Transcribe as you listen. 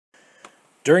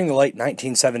During the late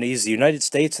 1970s, the United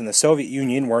States and the Soviet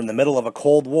Union were in the middle of a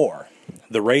Cold War.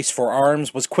 The race for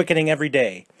arms was quickening every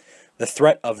day. The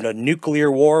threat of a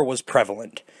nuclear war was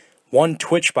prevalent. One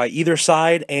twitch by either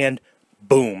side, and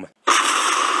boom.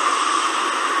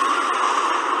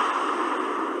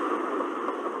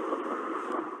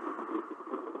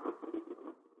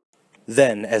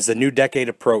 Then, as the new decade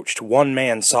approached, one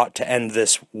man sought to end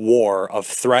this war of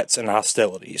threats and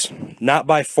hostilities, not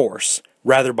by force,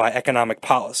 rather by economic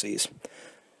policies.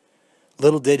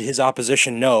 Little did his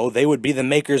opposition know they would be the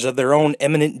makers of their own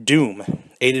imminent doom.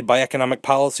 Aided by economic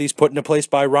policies put into place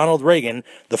by Ronald Reagan,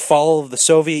 the fall of the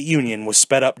Soviet Union was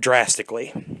sped up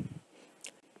drastically.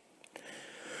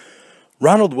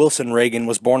 Ronald Wilson Reagan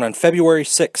was born on February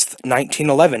 6,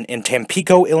 1911 in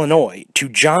Tampico, Illinois, to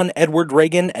John Edward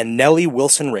Reagan and Nellie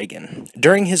Wilson Reagan.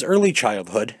 During his early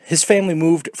childhood, his family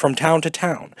moved from town to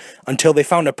town until they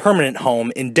found a permanent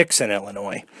home in Dixon,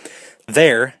 Illinois.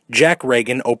 There, Jack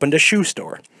Reagan opened a shoe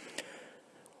store.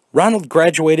 Ronald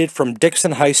graduated from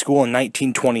Dixon High School in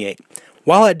 1928.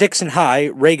 While at Dixon High,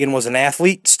 Reagan was an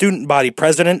athlete, student body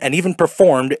president, and even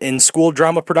performed in school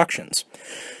drama productions.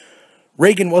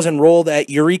 Reagan was enrolled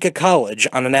at Eureka College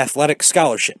on an athletic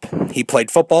scholarship. He played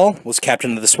football, was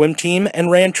captain of the swim team, and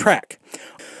ran track.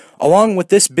 Along with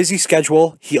this busy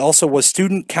schedule, he also was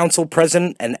student council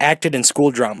president and acted in school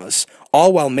dramas,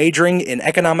 all while majoring in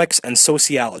economics and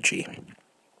sociology.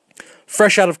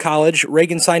 Fresh out of college,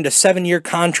 Reagan signed a 7-year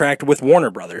contract with Warner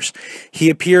Brothers.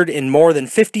 He appeared in more than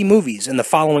 50 movies in the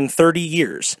following 30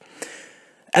 years.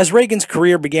 As Reagan's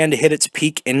career began to hit its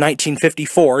peak in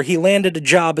 1954, he landed a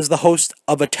job as the host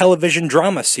of a television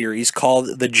drama series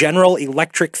called the General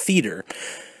Electric Theater.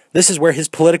 This is where his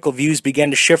political views began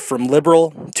to shift from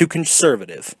liberal to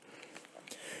conservative.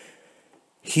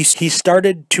 He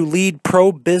started to lead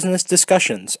pro-business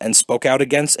discussions and spoke out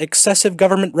against excessive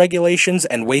government regulations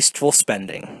and wasteful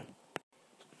spending.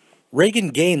 Reagan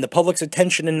gained the public's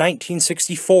attention in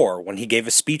 1964 when he gave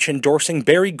a speech endorsing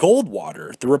Barry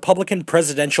Goldwater, the Republican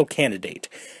presidential candidate.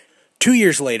 2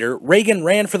 years later, Reagan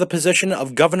ran for the position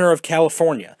of governor of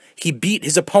California. He beat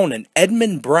his opponent,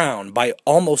 Edmund Brown, by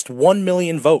almost 1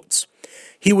 million votes.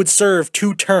 He would serve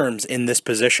 2 terms in this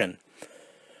position.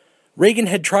 Reagan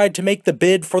had tried to make the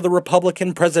bid for the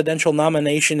Republican presidential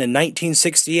nomination in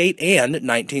 1968 and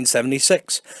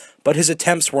 1976, but his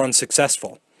attempts were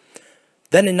unsuccessful.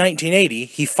 Then in 1980,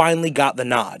 he finally got the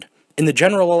nod. In the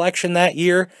general election that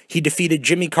year, he defeated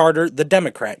Jimmy Carter, the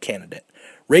Democrat candidate.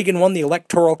 Reagan won the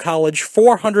Electoral College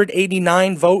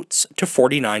 489 votes to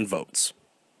 49 votes.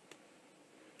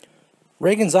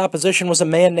 Reagan's opposition was a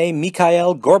man named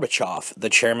Mikhail Gorbachev, the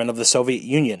chairman of the Soviet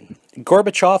Union.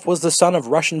 Gorbachev was the son of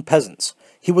Russian peasants.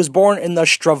 He was born in the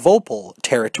Stavropol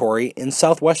territory in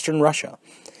southwestern Russia.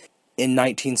 In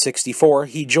 1964,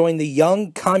 he joined the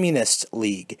Young Communist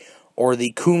League, or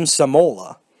the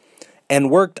Komsomol,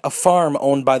 and worked a farm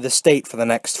owned by the state for the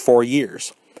next 4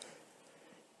 years.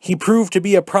 He proved to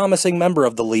be a promising member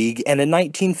of the League, and in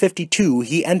 1952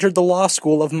 he entered the law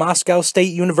school of Moscow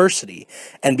State University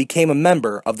and became a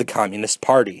member of the Communist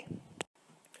Party.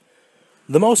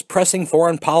 The most pressing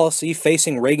foreign policy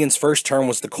facing Reagan's first term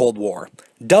was the Cold War.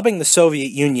 Dubbing the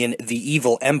Soviet Union the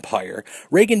evil empire,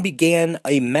 Reagan began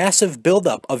a massive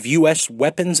buildup of U.S.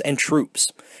 weapons and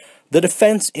troops. The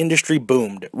defense industry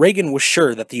boomed. Reagan was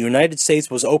sure that the United States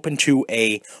was open to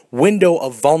a window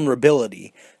of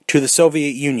vulnerability to the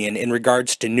Soviet Union in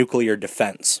regards to nuclear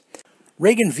defense.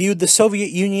 Reagan viewed the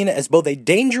Soviet Union as both a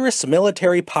dangerous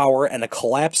military power and a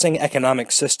collapsing economic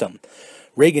system.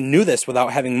 Reagan knew this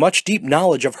without having much deep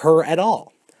knowledge of her at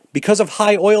all. Because of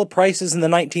high oil prices in the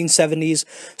 1970s,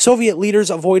 Soviet leaders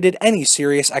avoided any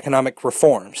serious economic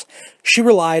reforms. She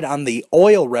relied on the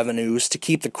oil revenues to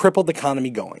keep the crippled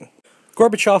economy going.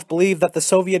 Gorbachev believed that the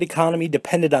Soviet economy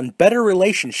depended on better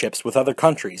relationships with other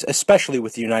countries, especially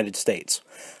with the United States.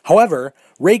 However,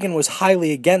 Reagan was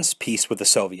highly against peace with the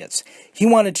Soviets. He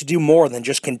wanted to do more than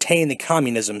just contain the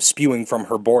communism spewing from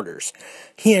her borders.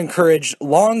 He encouraged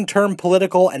long-term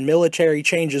political and military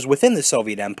changes within the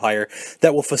Soviet Empire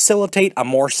that will facilitate a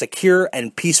more secure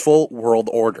and peaceful world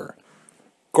order.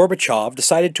 Gorbachev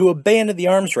decided to abandon the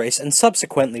arms race and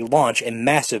subsequently launch a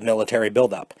massive military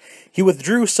buildup. He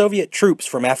withdrew Soviet troops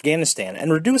from Afghanistan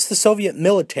and reduced the Soviet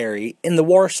military in the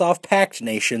Warsaw Pact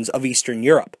nations of Eastern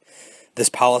Europe. This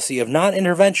policy of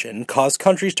non-intervention caused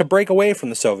countries to break away from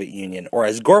the Soviet Union, or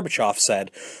as Gorbachev said,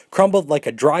 crumbled like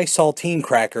a dry saltine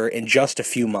cracker in just a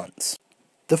few months.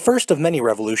 The first of many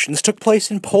revolutions took place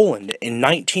in Poland in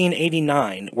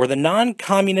 1989, where the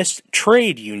non-communist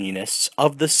trade unionists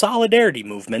of the Solidarity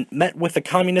movement met with the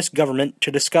communist government to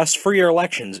discuss freer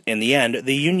elections. In the end,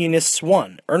 the unionists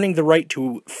won, earning the right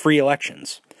to free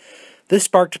elections. This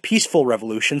sparked peaceful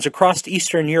revolutions across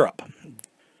Eastern Europe.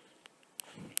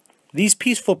 These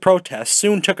peaceful protests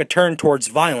soon took a turn towards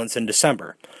violence in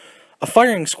December. A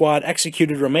firing squad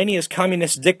executed Romania's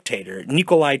communist dictator,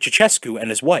 Nicolae Ceausescu, and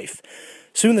his wife.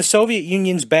 Soon the Soviet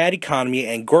Union's bad economy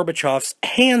and Gorbachev's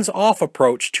hands-off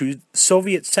approach to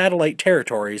Soviet satellite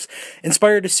territories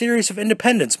inspired a series of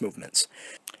independence movements.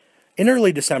 In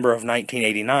early December of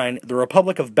 1989, the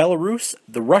Republic of Belarus,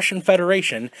 the Russian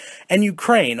Federation, and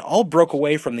Ukraine all broke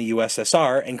away from the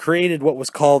USSR and created what was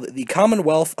called the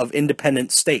Commonwealth of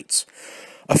Independent States.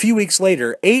 A few weeks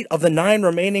later, 8 of the 9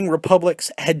 remaining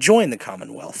republics had joined the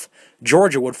Commonwealth.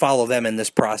 Georgia would follow them in this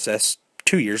process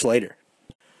 2 years later.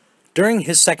 During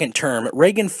his second term,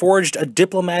 Reagan forged a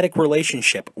diplomatic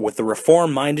relationship with the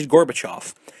reform-minded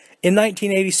Gorbachev. In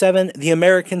 1987, the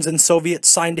Americans and Soviets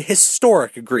signed a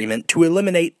historic agreement to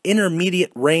eliminate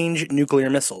intermediate-range nuclear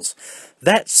missiles.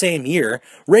 That same year,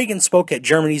 Reagan spoke at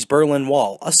Germany's Berlin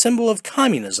Wall, a symbol of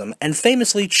communism, and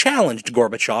famously challenged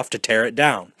Gorbachev to tear it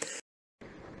down.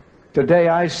 Today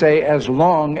I say, as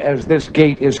long as this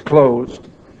gate is closed,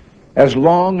 as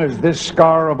long as this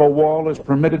scar of a wall is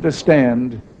permitted to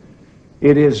stand,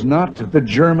 it is not the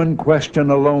German question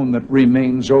alone that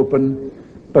remains open,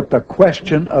 but the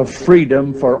question of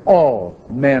freedom for all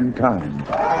mankind.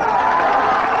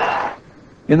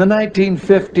 In the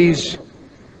 1950s,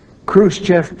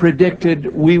 Khrushchev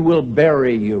predicted, "We will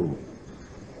bury you."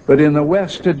 But in the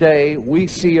West today, we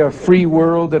see a free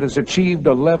world that has achieved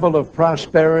a level of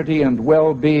prosperity and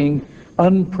well-being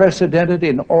unprecedented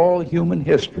in all human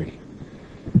history.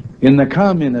 In the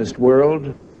communist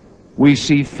world, we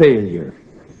see failure.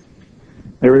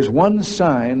 There is one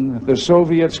sign the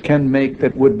Soviets can make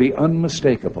that would be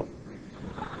unmistakable,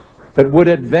 that would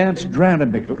advance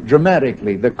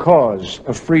dramatically the cause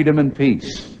of freedom and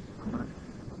peace.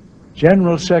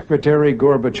 General Secretary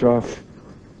Gorbachev,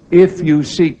 if you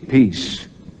seek peace,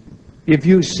 if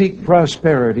you seek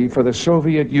prosperity for the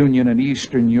Soviet Union and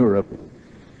Eastern Europe,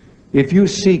 if you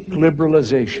seek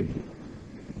liberalization,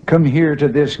 come here to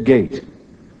this gate.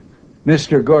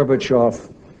 Mr. Gorbachev,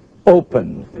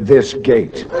 open this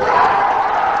gate.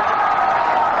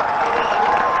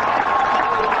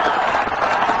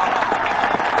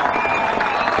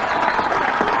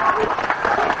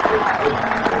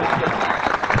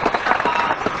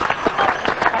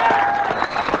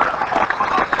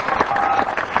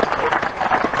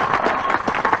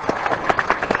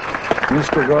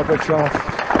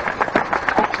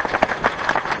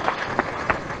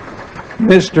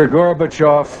 Mr.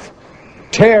 Gorbachev,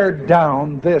 tear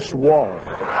down this wall.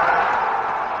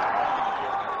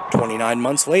 29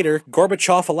 months later,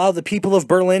 Gorbachev allowed the people of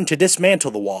Berlin to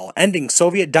dismantle the wall, ending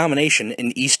Soviet domination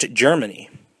in East Germany.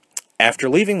 After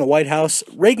leaving the White House,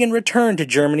 Reagan returned to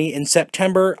Germany in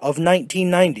September of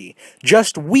 1990,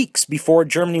 just weeks before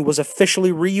Germany was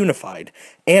officially reunified,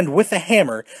 and with a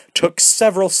hammer took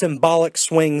several symbolic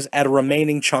swings at a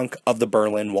remaining chunk of the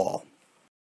Berlin Wall.